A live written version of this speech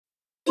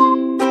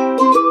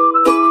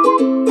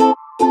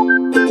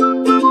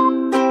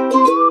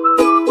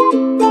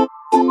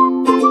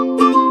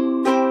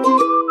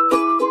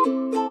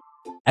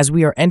As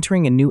we are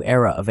entering a new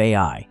era of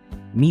AI,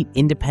 meet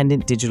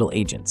independent digital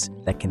agents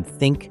that can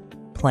think,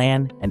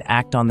 plan, and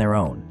act on their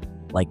own,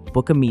 like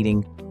book a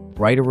meeting,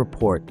 write a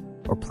report,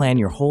 or plan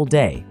your whole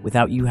day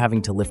without you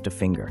having to lift a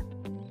finger.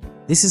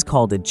 This is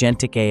called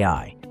Agentic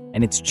AI,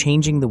 and it's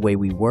changing the way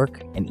we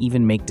work and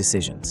even make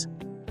decisions.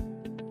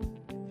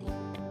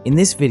 In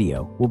this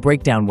video, we'll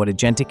break down what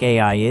Agentic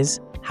AI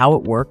is, how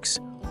it works,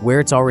 where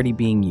it's already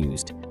being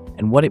used,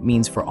 and what it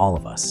means for all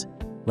of us.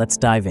 Let's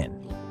dive in.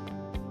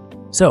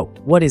 So,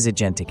 what is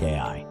Agentic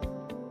AI?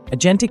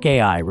 Agentic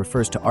AI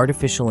refers to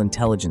artificial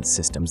intelligence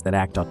systems that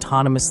act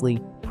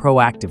autonomously,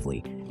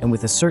 proactively, and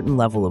with a certain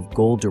level of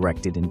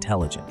goal-directed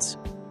intelligence.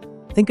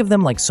 Think of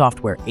them like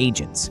software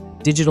agents,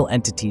 digital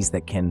entities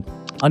that can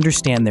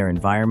understand their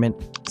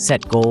environment,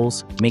 set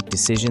goals, make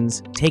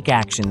decisions, take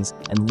actions,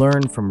 and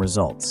learn from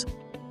results.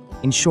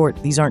 In short,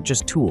 these aren't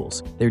just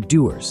tools, they're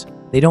doers.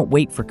 They don't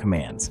wait for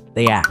commands,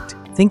 they act.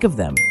 Think of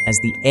them as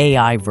the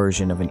AI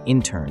version of an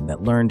intern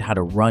that learned how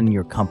to run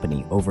your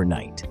company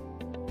overnight.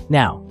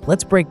 Now,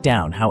 let's break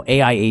down how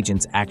AI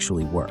agents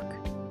actually work.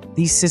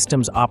 These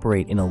systems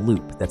operate in a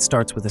loop that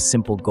starts with a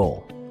simple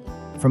goal.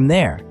 From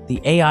there,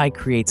 the AI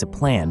creates a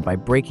plan by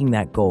breaking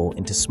that goal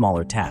into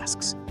smaller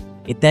tasks.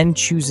 It then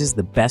chooses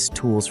the best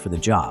tools for the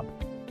job.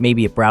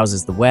 Maybe it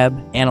browses the web,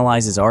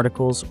 analyzes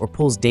articles, or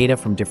pulls data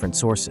from different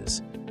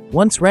sources.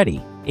 Once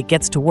ready, it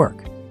gets to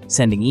work,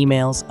 sending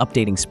emails,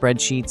 updating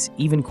spreadsheets,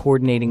 even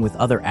coordinating with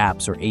other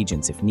apps or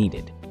agents if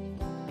needed.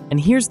 And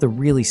here's the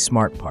really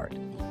smart part.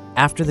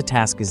 After the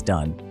task is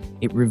done,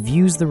 it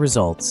reviews the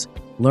results,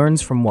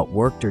 learns from what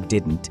worked or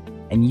didn't,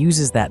 and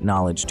uses that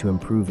knowledge to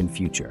improve in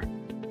future.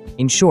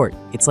 In short,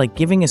 it's like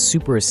giving a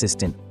super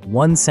assistant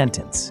one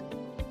sentence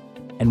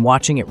and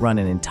watching it run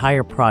an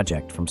entire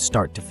project from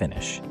start to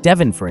finish.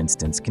 Devin, for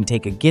instance, can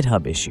take a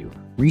GitHub issue,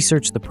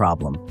 research the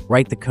problem,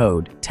 write the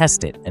code,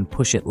 test it, and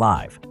push it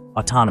live,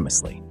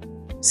 autonomously.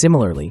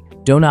 Similarly,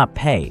 Do Not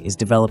Pay is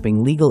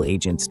developing legal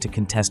agents to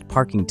contest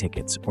parking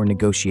tickets or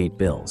negotiate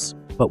bills.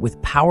 But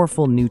with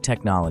powerful new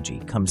technology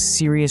comes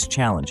serious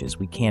challenges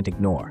we can't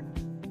ignore.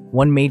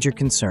 One major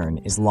concern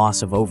is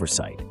loss of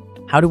oversight.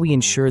 How do we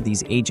ensure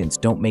these agents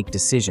don't make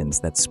decisions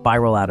that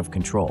spiral out of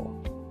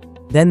control?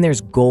 Then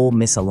there's goal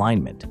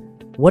misalignment.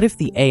 What if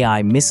the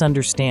AI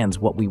misunderstands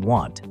what we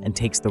want and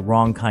takes the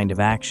wrong kind of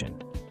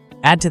action?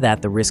 Add to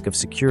that the risk of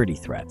security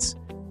threats.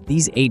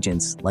 These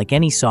agents, like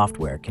any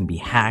software, can be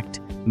hacked,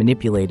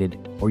 manipulated,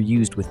 or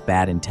used with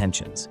bad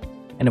intentions.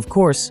 And of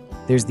course,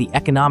 there's the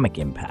economic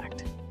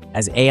impact.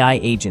 As AI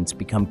agents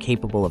become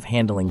capable of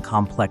handling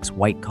complex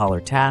white-collar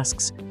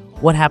tasks,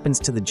 what happens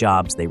to the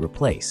jobs they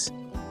replace?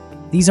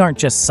 These aren't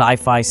just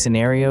sci-fi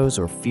scenarios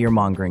or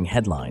fear-mongering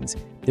headlines.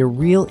 They're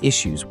real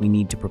issues we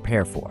need to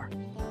prepare for.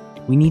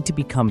 We need to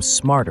become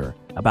smarter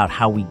about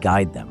how we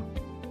guide them,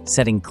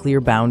 setting clear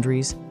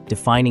boundaries,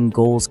 defining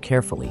goals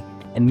carefully,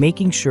 and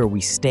making sure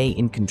we stay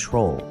in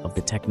control of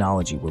the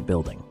technology we're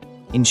building.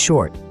 In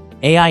short,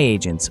 AI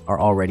agents are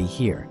already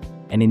here,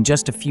 and in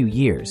just a few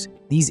years,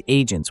 these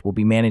agents will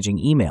be managing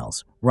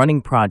emails,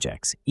 running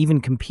projects,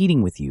 even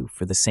competing with you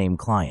for the same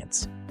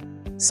clients.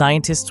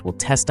 Scientists will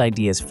test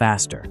ideas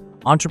faster,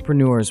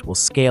 entrepreneurs will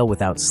scale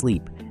without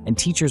sleep, and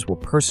teachers will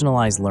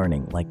personalize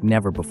learning like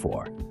never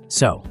before.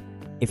 So,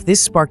 if this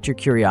sparked your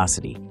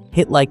curiosity,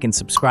 hit like and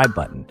subscribe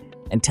button,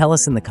 and tell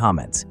us in the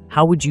comments,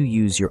 how would you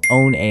use your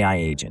own AI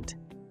agent?